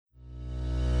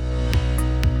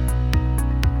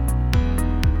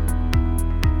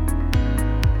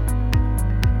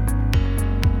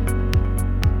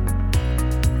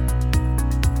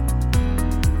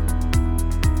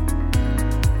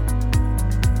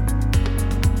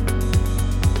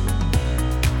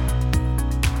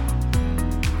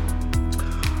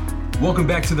Welcome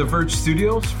back to the Verge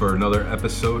Studios for another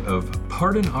episode of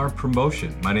Pardon Our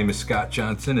Promotion. My name is Scott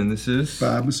Johnson, and this is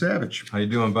Bob Misavage. How you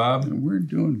doing, Bob? We're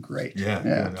doing great. Yeah.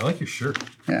 Good. I like your shirt.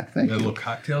 Yeah, thank you. Got little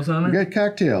cocktails on it? We got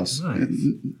cocktails. Nice.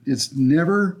 It's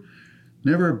never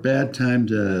a bad time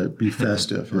to be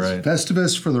festive. It's Right.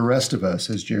 Festivus for the rest of us,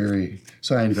 as Jerry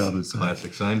Seinfeld would say.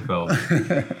 Classic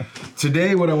Seinfeld.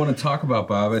 Today, what I want to talk about,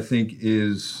 Bob, I think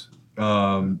is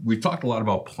we've talked a lot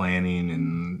about planning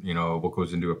and what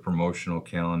goes into a promotional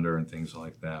calendar and things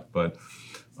like that. But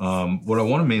what I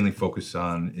want to mainly focus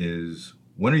on is,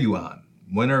 when are you on?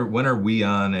 When are we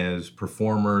on as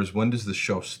performers? When does the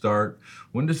show start?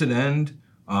 When does it end?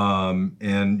 And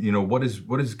what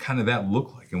does kind of that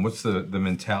look like? And what's the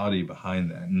mentality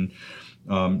behind that? And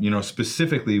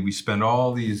specifically, we spend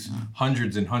all these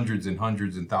hundreds and hundreds and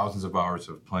hundreds and thousands of hours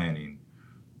of planning.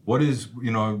 What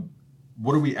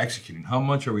are we executing? How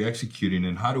much are we executing?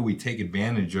 And how do we take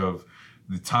advantage of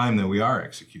the time that we are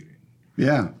executing?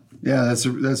 Yeah, that's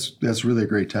really a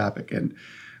great topic. And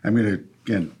I'm going to,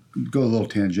 again, go a little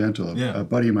tangential. Yeah. A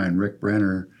buddy of mine, Rick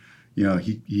Brenner,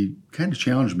 he kind of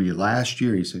challenged me last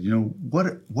year. He said,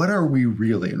 what are we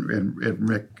really? And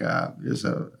Rick is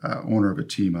a owner of a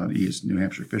team out east, New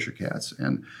Hampshire Fisher Cats,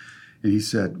 and he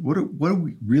said, what are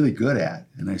we really good at?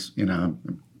 And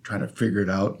I'm trying to figure it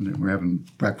out, and we're having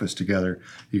breakfast together.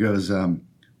 He goes,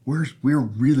 we're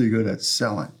really good at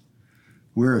selling.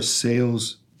 We're a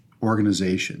sales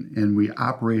organization, and we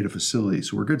operate a facility.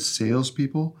 So we're good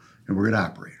salespeople, and we're good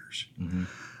operators. Mm-hmm.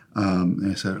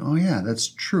 And I said, oh yeah, that's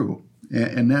true.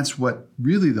 And that's what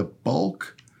really the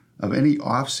bulk of any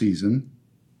off season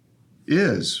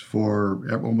is for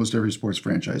almost every sports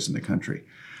franchise in the country.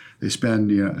 They spend,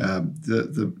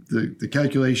 the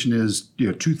calculation is,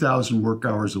 2,000 work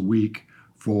hours a week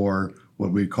for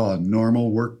what we call a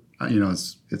normal work.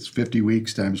 It's 50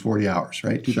 weeks times 40 hours,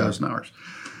 right? 2,000 hours.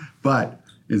 But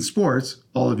in sports,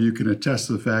 all of you can attest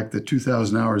to the fact that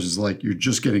 2,000 hours is like you're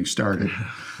just getting started.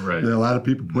 Right. A lot of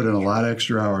people put in a lot of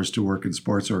extra hours to work in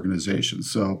sports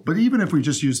organizations. So, but even if we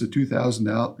just use the 2,000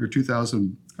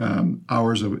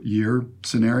 hours a year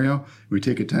scenario, we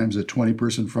take it times a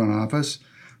 20-person front office.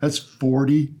 That's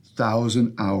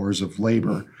 40,000 hours of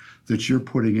labor that you're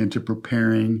putting into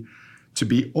preparing to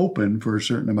be open for a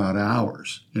certain amount of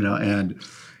hours,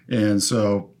 and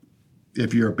so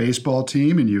if you're a baseball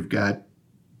team and you've got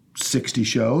 60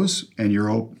 shows and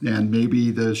and maybe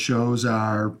the shows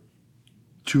are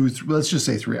let's just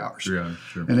say 3 hours. 3 hours,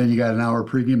 sure. And then you got an hour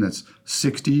pregame, that's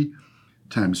 60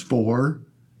 times 4,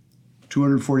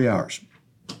 240 hours.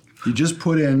 You just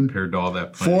put in Compared to all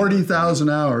that planning. 40,000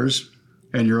 hours.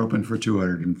 And you're open for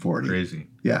 240. Crazy.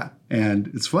 Yeah. And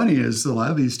it's funny is a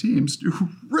lot of these teams do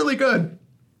really good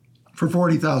for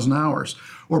 40,000 hours,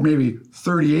 or maybe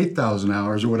 38,000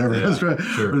 hours or whatever. Yeah, sure.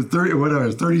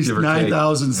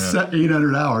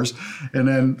 39,800 hours. And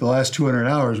then the last 200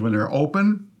 hours when they're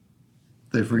open,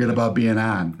 they forget about being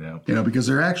on, because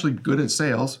they're actually good at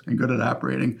sales and good at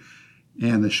operating.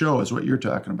 And the show is what you're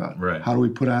talking about. Right. How do we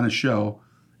put on a show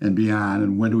and be on,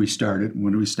 and when do we start it, and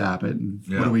when do we stop it, and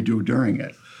what do we do during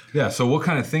it? Yeah, so what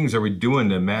kind of things are we doing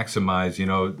to maximize,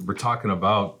 we're talking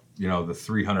about, the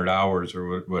 300 hours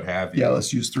or what have you. Yeah,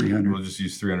 let's use 300. We'll just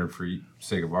use 300 for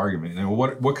sake of argument. And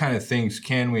what kind of things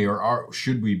can we or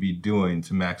should we be doing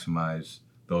to maximize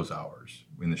those hours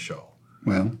in the show?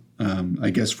 Well,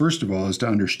 I guess first of all is to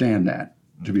understand that,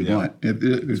 to be blunt.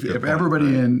 If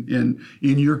everybody in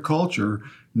your culture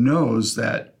knows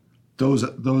that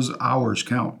those hours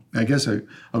count. I guess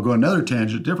I'll go another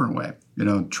tangent, different way.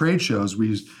 Trade shows,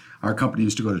 our company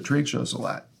used to go to trade shows a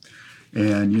lot.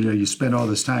 And, you spend all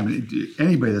this time.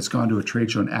 Anybody that's gone to a trade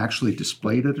show and actually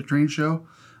displayed at a trade show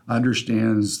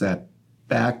understands that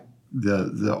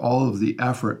all of the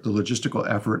effort, the logistical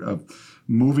effort of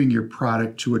moving your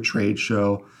product to a trade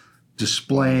show,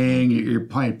 displaying, you're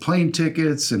buying plane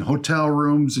tickets and hotel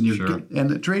rooms, and and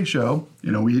the trade show.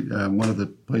 We one of the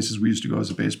places we used to go as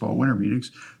a baseball winter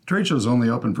meetings. The trade show is only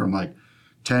open from like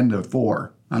 10 to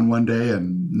 4 on one day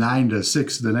and 9 to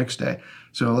 6 the next day.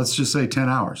 So let's just say 10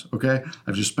 hours. Okay,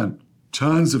 I've just spent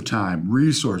tons of time,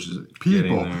 resources,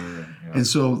 people. And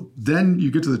so then you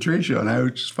get to the trade show, and I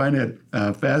would just find it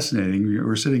fascinating.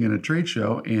 We're sitting in a trade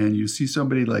show, and you see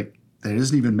somebody like that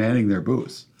isn't even manning their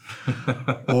booth.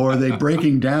 Or they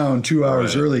breaking down 2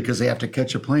 hours early because they have to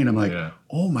catch a plane. I'm like,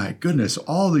 oh my goodness,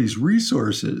 all these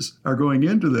resources are going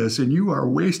into this and you are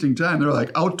wasting time. They're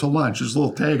like out to lunch. There's a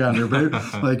little tag on there, but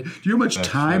like, do you know how much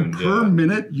time per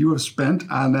minute you have spent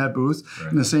on that booth? Right.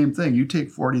 And the same thing, you take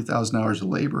 40,000 hours of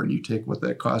labor and you take what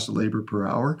that costs of labor per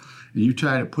hour and you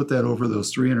try to put that over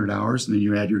those 300 hours and then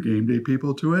you add your game day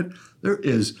people to it. There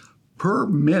is per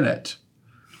minute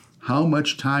how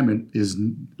much time is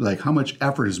like how much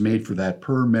effort is made for that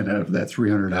per minute of that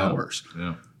 300 hours.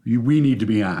 Yeah. We need to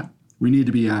be on. We need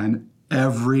to be on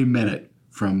every minute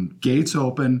from gates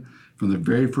open, from the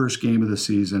very first game of the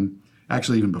season,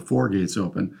 actually even before gates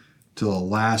open, till the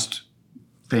last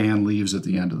fan leaves at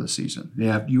the end of the season.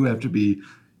 You have to be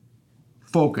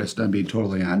focused on being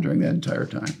totally on during that entire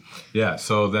time. Yeah,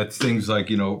 so that's things like,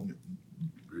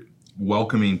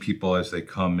 welcoming people as they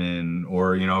come in,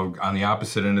 or, on the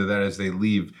opposite end of that, as they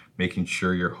leave, making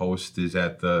sure your host is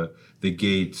at the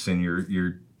gates and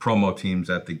your promo team's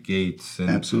at the gates. And,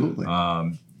 absolutely.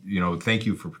 Thank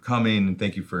you for coming, and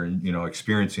thank you for,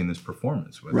 experiencing this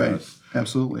performance with us.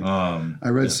 Absolutely. I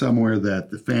read somewhere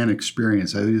that the fan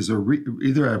experience,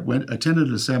 either I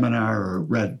attended a seminar or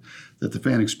read that the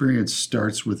fan experience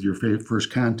starts with your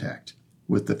first contact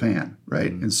with the fan,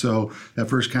 right? Mm-hmm. And so that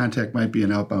first contact might be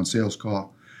an outbound sales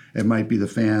call. It might be the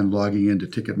fan logging into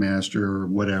Ticketmaster or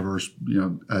whatever,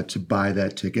 to buy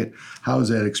that ticket. How is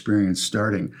that experience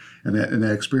starting? And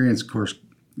that experience, of course,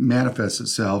 manifests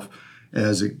itself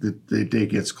as the day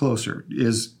gets closer.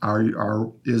 Is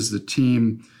the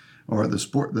team or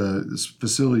the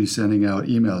facility sending out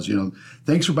emails?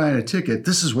 Thanks for buying a ticket.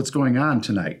 This is what's going on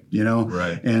tonight.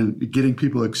 Right. And getting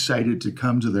people excited to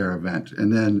come to their event.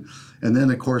 And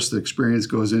then of course the experience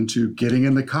goes into getting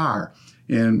in the car.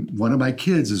 And one of my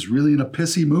kids is really in a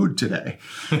pissy mood today,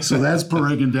 so that's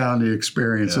breaking down the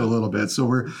experience a little bit. So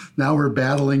we're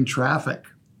battling traffic.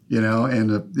 And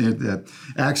the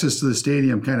access to the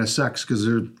stadium kind of sucks because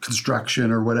there's construction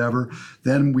or whatever.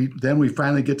 Then we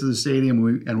finally get to the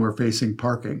stadium and we're facing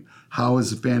parking. How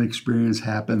has the fan experience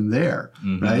happen there,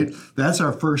 mm-hmm. right? That's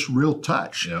our first real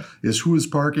touch. Yep. Is who's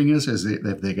parking us?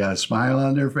 If they got a smile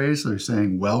on their face, they're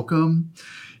saying welcome,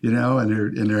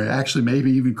 and they're actually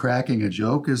maybe even cracking a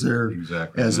joke as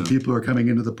the people are coming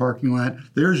into the parking lot.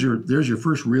 There's your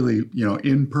first really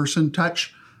in-person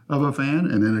touch of a fan,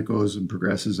 and then it goes and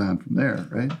progresses on from there,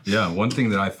 right? Yeah, one thing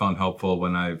that I found helpful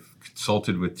when I've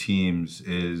consulted with teams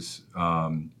is,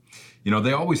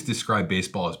 they always describe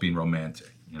baseball as being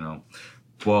romantic,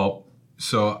 Well,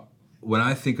 so when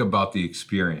I think about the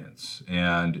experience,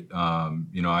 and,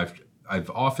 I've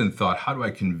often thought, how do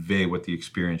I convey what the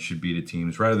experience should be to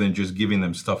teams rather than just giving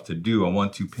them stuff to do? I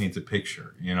want to paint a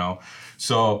picture,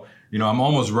 So, I'm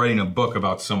almost writing a book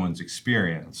about someone's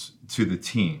experience to the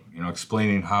team,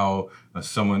 explaining how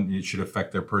it should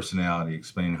affect their personality,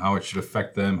 explaining how it should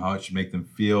affect them, how it should make them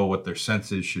feel, what their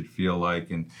senses should feel like,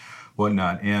 and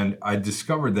whatnot. And I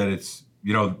discovered that it's,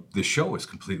 the show is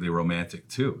completely romantic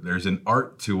too. There's an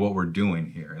art to what we're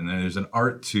doing here, and then there's an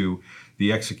art to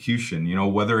the execution.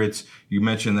 Whether it's, you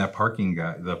mentioned that parking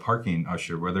guy, the parking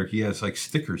usher, whether he has like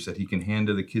stickers that he can hand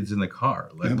to the kids in the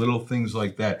car, like little things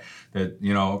like that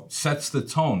sets the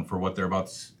tone for what they're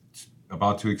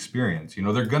about to experience.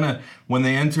 They're gonna, when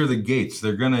they enter the gates,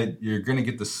 you're gonna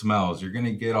get the smells, you're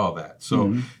gonna get all that. So,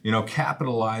 mm-hmm.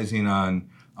 Capitalizing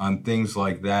on things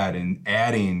like that and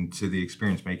adding to the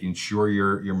experience, making sure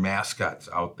your mascot's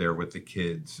out there with the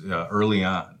kids early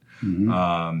on, mm-hmm.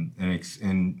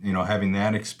 And having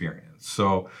that experience.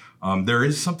 So there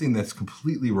is something that's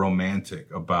completely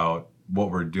romantic about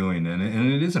what we're doing, and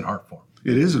it is an art form.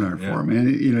 It is an art form, and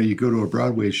you go to a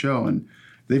Broadway show and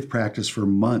they've practiced for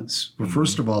months. Well,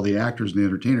 first of all, the actors and the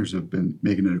entertainers have been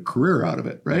making it a career out of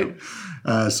it, right?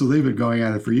 Yeah. So they've been going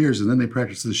at it for years, and then they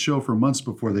practice the show for months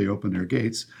before they open their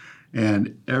gates.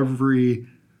 And every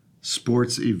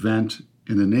sports event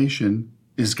in the nation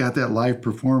has got that live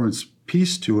performance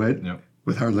piece to it. Yep.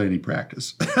 With hardly any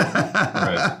practice.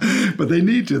 Right. But they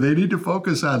need to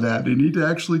focus on that. They need to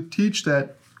actually teach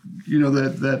that,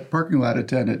 that parking lot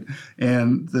attendant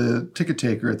and the ticket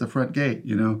taker at the front gate,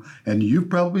 and you've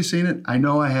probably seen it. I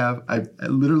know I have. I've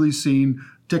literally seen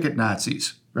ticket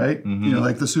Nazis, right? Mm-hmm.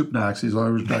 Like the soup Nazis. I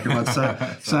was talking about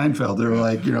Seinfeld. They're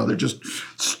like, they're just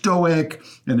stoic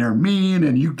and they're mean,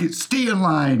 and you stay in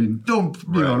line and don't,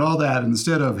 and all that,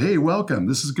 instead of, hey, welcome.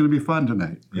 This is going to be fun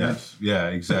tonight. Yes. Right? Yeah,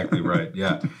 exactly right.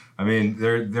 Yeah. I mean,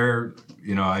 they're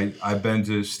I've been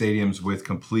to stadiums with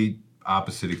complete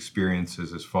opposite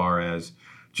experiences as far as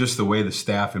just the way the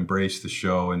staff embrace the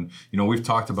show. And, we've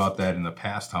talked about that in the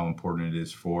past, how important it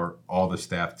is for all the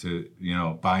staff to,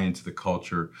 buy into the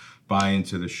culture, buy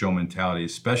into the show mentality,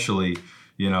 especially,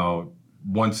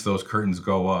 once those curtains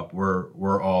go up,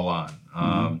 we're all on.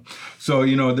 Mm-hmm. So,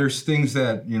 there's things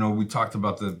that, we talked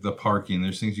about the parking,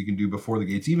 there's things you can do before the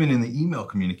gates, even in the email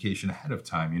communication ahead of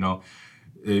time,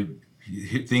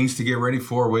 things to get ready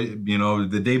for,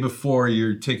 the day before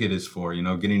your ticket is for,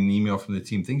 getting an email from the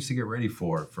team, things to get ready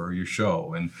for your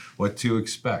show and what to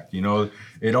expect.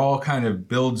 It all kind of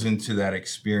builds into that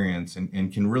experience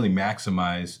and can really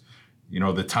maximize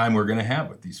the time we're going to have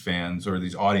with these fans or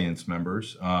these audience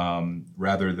members,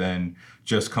 rather than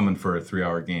just coming for a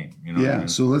 3-hour game. Yeah.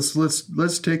 So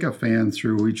let's take a fan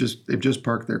through. They've just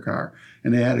parked their car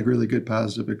and they had a really good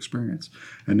positive experience,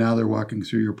 and now they're walking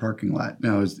through your parking lot.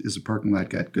 Now, is the parking lot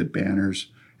got good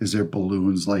banners? Is there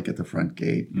balloons like at the front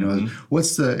gate?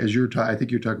 What's I think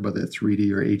you're talking about that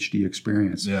 3D or HD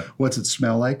experience. Yeah. What's it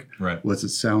smell like? Right. What's it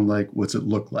sound like? What's it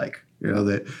look like?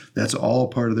 That's all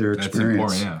part of their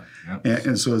experience. That's important, yeah.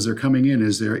 And so as they're coming in,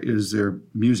 is there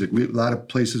music? A lot of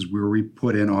places where we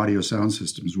put in audio sound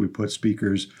systems, we put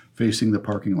speakers facing the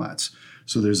parking lots.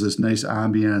 So there's this nice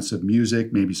ambiance of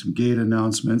music, maybe some gate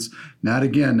announcements. Not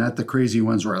the crazy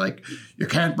ones where like, you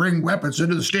can't bring weapons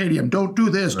into the stadium. Don't do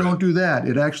this, Don't do that.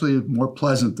 It actually is more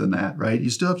pleasant than that, right?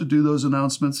 You still have to do those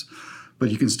announcements, but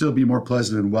you can still be more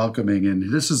pleasant and welcoming.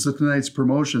 And this is tonight's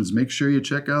promotions. Make sure you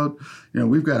check out,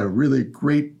 we've got a really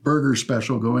great burger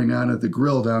special going on at the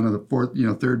grill down at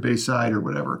the third base side or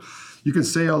whatever. You can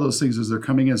say all those things as they're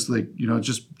coming in. So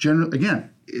just generally,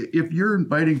 again, if you're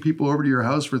inviting people over to your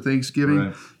house for Thanksgiving,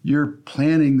 right, you're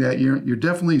planning that you're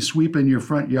definitely sweeping your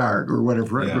front yard or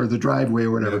whatever, or the driveway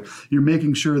or whatever. Yeah. You're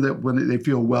making sure that when they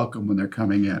feel welcome when they're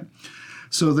coming in.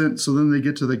 So then they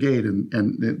get to the gate and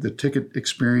the ticket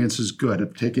experience is good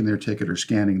of taking their ticket or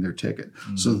scanning their ticket.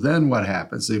 Mm-hmm. So then what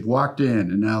happens? They've walked in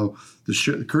and now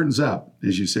the curtain's up,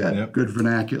 as you said. Yep. Good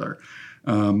vernacular.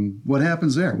 What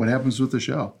happens there? What happens with the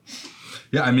show?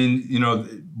 Yeah,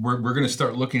 we're going to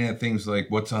start looking at things like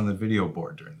what's on the video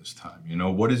board during this time.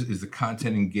 What is the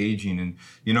content engaging? And,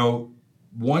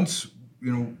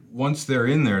 once they're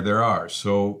in there, they're ours.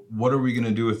 So what are we going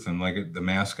to do with them? Like the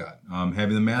mascot,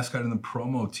 having the mascot and the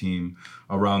promo team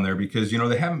around there, because,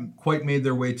 they haven't quite made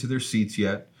their way to their seats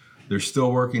yet. They're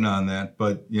still working on that,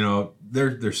 but,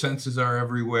 their senses are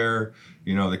everywhere.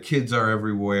 The kids are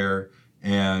everywhere.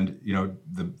 And,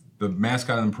 the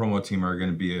mascot and the promo team are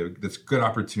going to be that's a good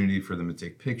opportunity for them to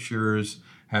take pictures,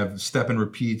 have step and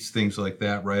repeats, things like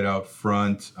that right out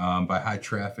front by high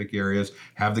traffic areas.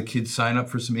 Have the kids sign up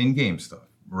for some in-game stuff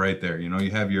right there. You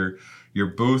have your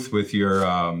booth with your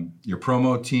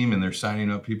promo team, and they're signing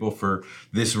up people for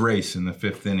this race in the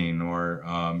 5th inning, or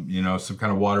some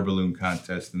kind of water balloon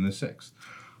contest in the 6th.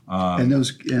 And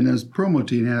those promo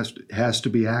team has to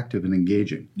be active and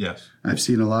engaging. Yes, I've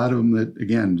seen a lot of them that,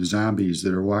 again, zombies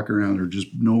that are walking around are just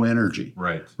no energy.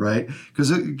 Right.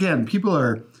 Because again,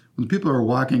 when people are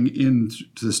walking into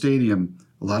the stadium,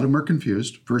 a lot of them are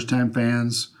confused. First-time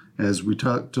fans, as we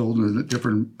told in a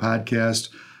different podcast.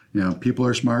 People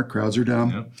are smart, crowds are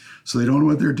dumb, yep. So they don't know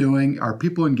what they're doing. Are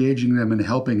people engaging them and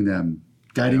helping them?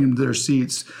 Guiding them to their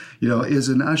seats, is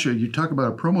an usher. You talk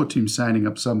about a promo team signing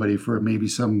up somebody for maybe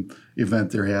some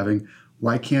event they're having.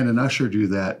 Why can't an usher do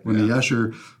that when the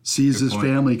usher sees his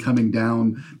family coming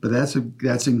down? But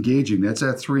that's engaging. That's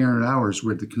at 300 hours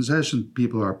where the concession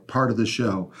people are part of the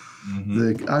show. Mm-hmm.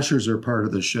 The ushers are part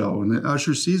of the show. And the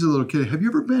usher sees a little kid. Have you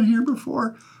ever been here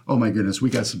before? Oh, my goodness, we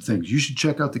got some things. You should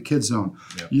check out the Kids Zone.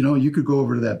 Yep. You could go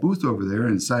over to that booth over there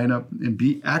and sign up and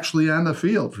be actually on the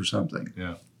field for something.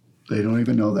 Yeah. They don't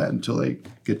even know that until they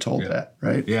get told that,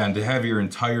 right? Yeah, and to have your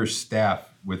entire staff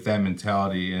with that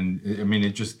mentality, and it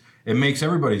makes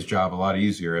everybody's job a lot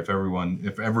easier if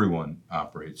everyone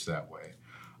operates that way.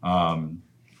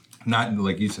 Not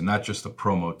like you said, not just the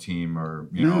promo team or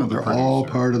they're all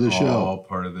part of the show. All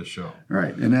part of the show,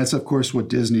 right? And that's of course what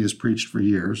Disney has preached for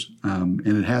years, and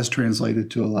it has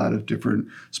translated to a lot of different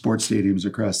sports stadiums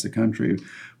across the country.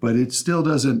 But it still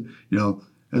doesn't.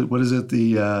 What is it?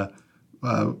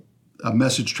 A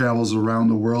message travels around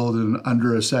the world in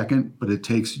under a second, but it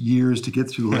takes years to get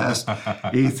through the last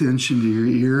eighth inch into your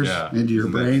ears, into your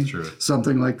brain,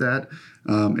 something like that.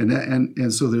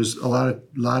 And so there's a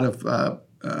lot of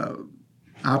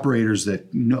operators that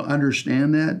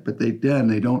understand that, but they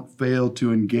don't fail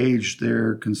to engage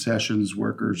their concessions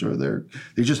workers or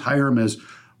they just hire them as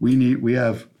we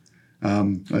have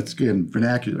let's get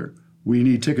vernacular. We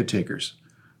need ticket takers.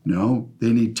 No,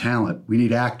 they need talent. We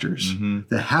need actors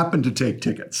that happen to take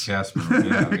tickets. Cast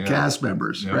members, Cast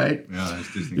members, right? Yeah,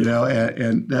 that's Disney.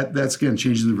 And that's again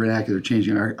changing the vernacular.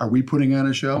 Changing. Are we putting on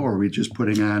a show, or are we just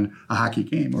putting on a hockey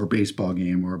game, or a baseball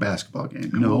game, or a basketball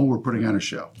game? No, we're putting on a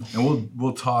show. And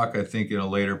we'll talk, I think, in a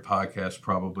later podcast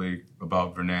probably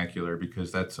about vernacular,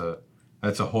 because that's a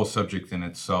whole subject in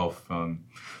itself.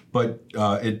 But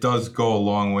it does go a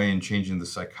long way in changing the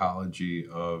psychology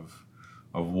of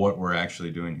what we're actually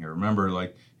doing here. Remember,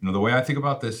 the way I think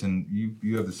about this, and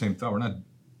you have the same thought, we're not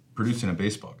producing a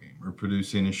baseball game. We're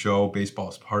producing a show. Baseball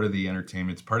is part of the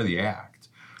entertainment. It's part of the act.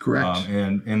 Correct.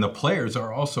 And the players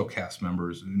are also cast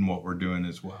members in what we're doing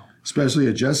as well. Especially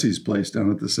at Jesse's place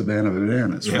down at the Savannah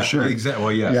Bananas, for sure. Exactly.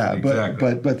 Well, yeah,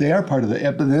 exactly. But they are part of the.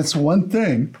 But that's one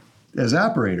thing. As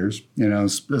operators,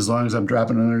 as long as I'm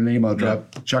dropping another name, I'll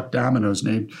drop Chuck Domino's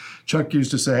name. Chuck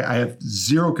used to say, "I have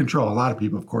zero control." A lot of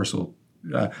people, of course, will.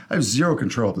 I have zero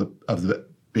control of the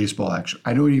baseball action.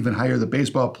 I don't even hire the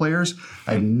baseball players.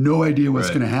 I have no idea what's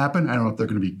going to happen. I don't know if they're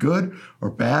going to be good or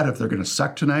bad, if they're going to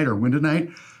suck tonight or win tonight.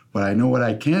 But I know what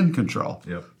I can control.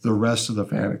 Yep. The rest of the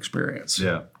fan experience.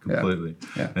 Yeah, completely.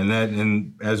 Yeah.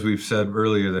 And as we've said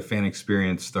earlier, the fan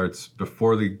experience starts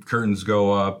before the curtains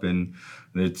go up, and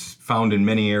it's found in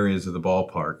many areas of the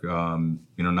ballpark.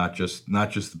 Not just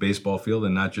the baseball field,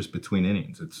 and not just between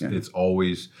innings. It's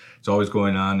always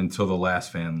going on until the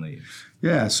last fan leaves.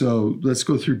 Yeah, so let's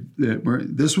go through.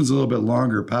 This one's a little bit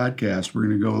longer podcast. We're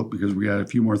going to go because we got a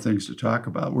few more things to talk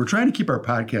about. We're trying to keep our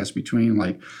podcast between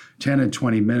like 10 and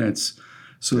 20 minutes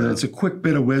so that it's a quick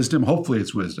bit of wisdom. Hopefully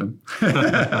it's wisdom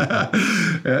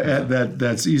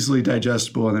that's easily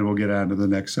digestible, and then we'll get on to the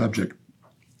next subject.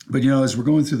 But, as we're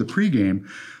going through the pregame,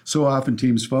 so often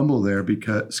teams fumble there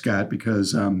because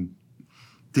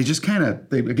they just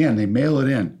they mail it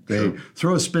in. They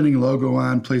throw a spinning logo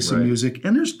on, play some music,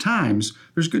 and there's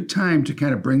good time to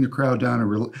kind of bring the crowd down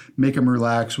and make them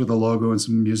relax with a logo and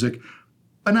some music,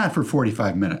 but not for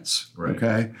 45 minutes,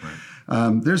 okay?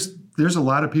 Right. There's a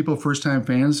lot of people, first-time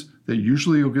fans, that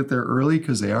usually will get there early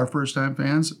because they are first-time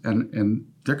fans, and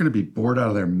they're going to be bored out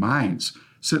of their minds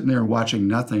sitting there watching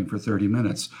nothing for 30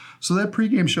 minutes. So that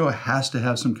pregame show has to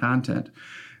have some content.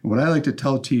 And what I like to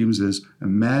tell teams is,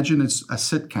 imagine it's a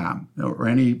sitcom or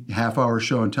any half-hour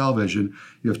show on television.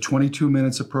 You have 22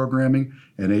 minutes of programming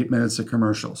and 8 minutes of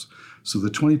commercials. So the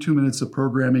 22 minutes of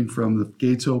programming from the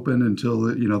gates open until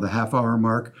the half-hour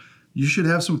mark, you should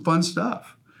have some fun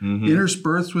stuff. Mm-hmm.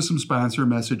 Interspersed with some sponsor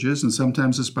messages, and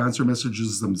sometimes the sponsor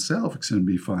messages themselves can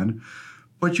be fun,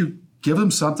 but you give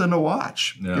them something to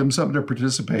watch. Yeah. Give them something to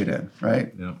participate in,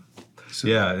 right? Yeah. So.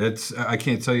 Yeah, I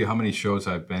can't tell you how many shows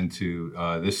I've been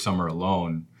to this summer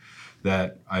alone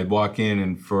that I'd walk in,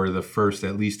 and for the first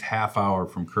at least half hour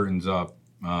from curtains up,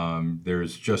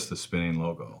 there's just the spinning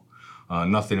logo.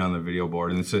 Nothing on the video board.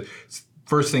 And it's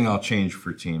first thing I'll change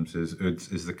for teams is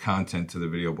the content to the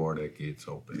video board at gates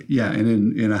open. Yeah,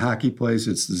 and in a hockey place,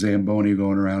 it's the Zamboni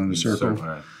going around in a circle.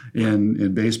 Right.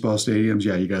 In baseball stadiums,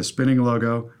 you got a spinning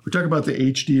logo. We're talking about the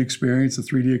HD experience, the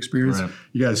 3D experience. Right.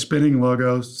 You got a spinning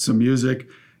logo, some music,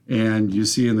 and you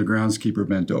see in the groundskeeper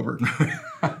bent over.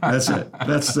 That's it.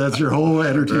 That's your whole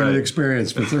entertainment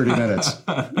experience for 30 minutes.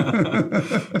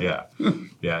 Yeah.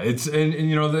 It's and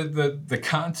the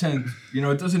content.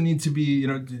 It doesn't need to be.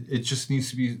 It just needs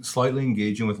to be slightly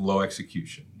engaging with low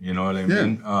execution. You know what I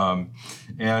mean?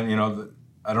 And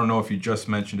I don't know if you just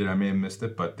mentioned it. I may have missed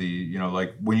it, but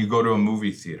like when you go to a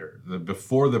movie theater,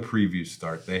 before the previews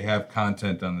start, they have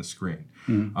content on the screen.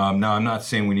 Mm-hmm. Now, I'm not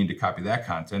saying we need to copy that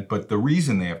content, but the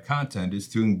reason they have content is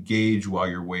to engage while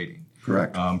you're waiting.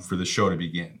 Correct. For the show to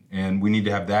begin, and we need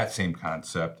to have that same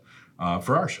concept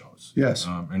for our shows. Yes.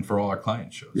 And for all our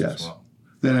client shows as well.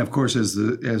 Then, of course,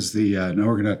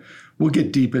 now we'll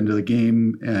get deep into the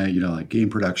game, like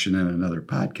game production in another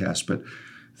podcast, but.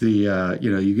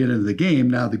 You get into the game.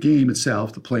 Now the game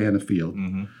itself, the play on the field,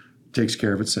 takes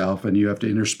care of itself, and you have to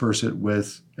intersperse it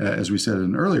with, as we said in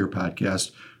an earlier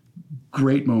podcast,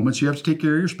 great moments. You have to take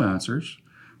care of your sponsors,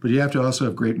 but you have to also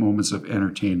have great moments of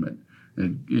entertainment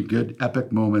and good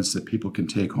epic moments that people can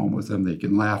take home with them. They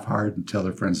can laugh hard and tell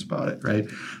their friends about it, right?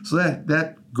 So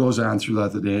that goes on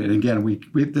throughout the day. And again, we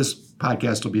this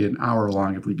podcast will be an hour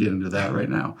long if we get into that right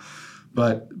now.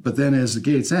 But then as the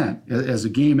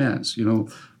game ends,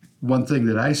 one thing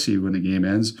that I see when the game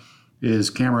ends is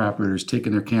camera operators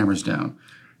taking their cameras down.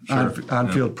 Sure.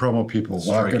 On-field promo people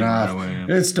walking off.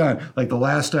 It's done. Like the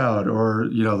last out, or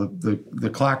the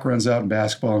clock runs out in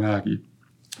basketball and hockey.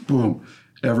 Boom.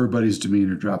 Everybody's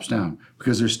demeanor drops down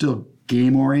because they're still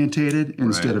game orientated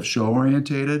instead of show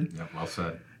orientated. Yeah, well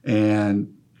said.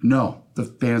 And no, the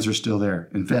fans are still there.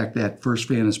 In fact, that first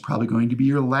fan is probably going to be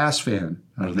your last fan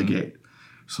out of the gate.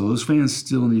 So those fans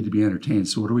still need to be entertained.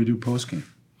 So what do we do post-game?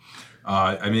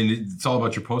 It's all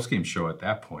about your post-game show at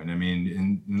that point.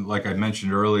 Like I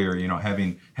mentioned earlier,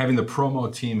 having the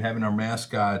promo team, having our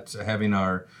mascots, having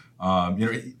our,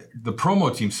 the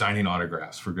promo team signing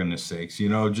autographs, for goodness sakes,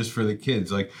 just for the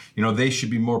kids. Like, they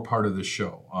should be more part of the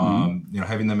show.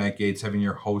 Having them at gates, having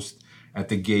your host at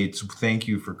the gates, thank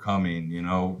you for coming,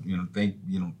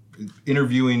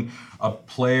 interviewing a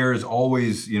player is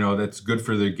always, that's good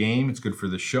for their game. It's good for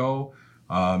the show.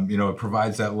 It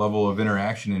provides that level of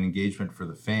interaction and engagement for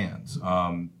the fans.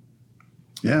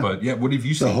 Yeah. But yeah, what have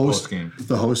you seen post game?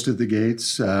 The host at the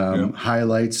gates,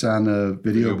 highlights on the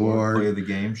video board. Play of the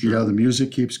game, sure. You know, the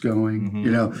music keeps going.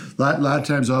 You know, a lot of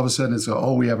times all of a sudden it's,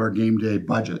 we have our game day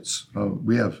budgets.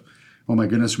 Oh my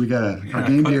goodness, we got our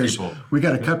game day. We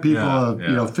got to cut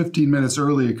people, 15 minutes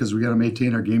early because we got to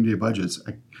maintain our game day budgets.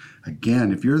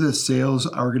 Again, if you're the sales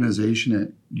organization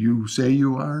that you say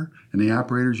you are, and the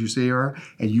operators you say you are,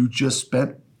 and you just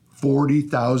spent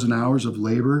 40,000 hours of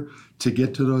labor to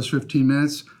get to those 15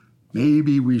 minutes,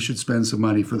 maybe we should spend some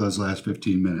money for those last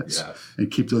 15 minutes and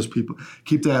keep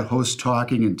that host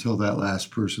talking until that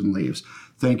last person leaves.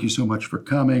 Thank you so much for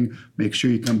coming. Make sure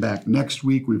you come back next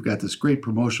week. We've got this great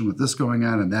promotion with this going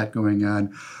on and that going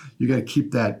on. You got to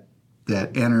keep that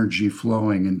energy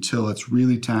flowing until it's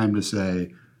really time to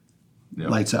say,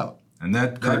 lights out. And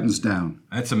curtains down.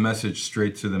 That's a message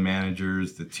straight to the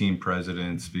managers, the team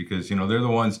presidents, because they're the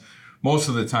ones most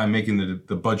of the time making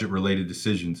the budget related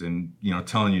decisions and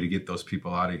telling you to get those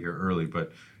people out of here early.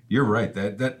 But you're right,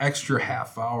 that extra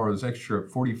half hour, those extra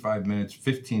 45 minutes,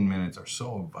 15 minutes are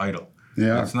so vital.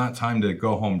 Yeah, it's not time to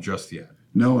go home just yet.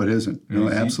 No, it isn't. No,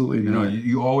 absolutely not.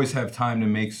 You always have time to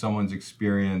make someone's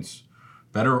experience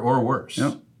better or worse.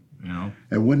 Yep.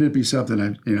 And wouldn't it be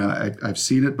something? I've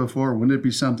seen it before. Wouldn't it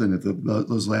be something if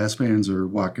those last fans are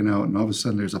walking out and all of a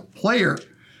sudden there's a player,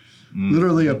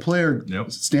 literally a player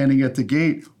standing at the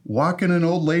gate, walking an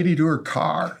old lady to her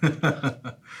car.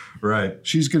 Right.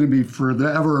 She's going to be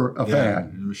forever a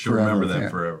fan. She'll remember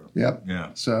that forever. Yep. Yeah.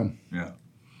 So. Yeah.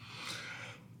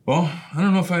 Well, I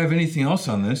don't know if I have anything else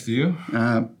on this. Do you?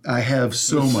 I have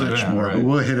so much more, but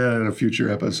we'll hit it in a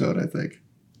future episode, I think.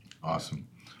 Awesome.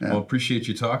 Yeah. Well, appreciate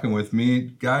you talking with me.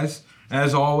 Guys,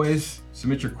 as always,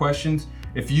 submit your questions.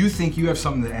 If you think you have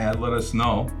something to add, let us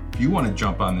know. If you want to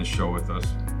jump on this show with us,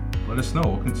 let us know.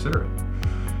 We'll consider it.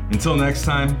 Until next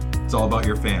time, it's all about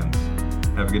your fans.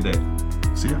 Have a good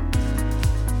day. See ya.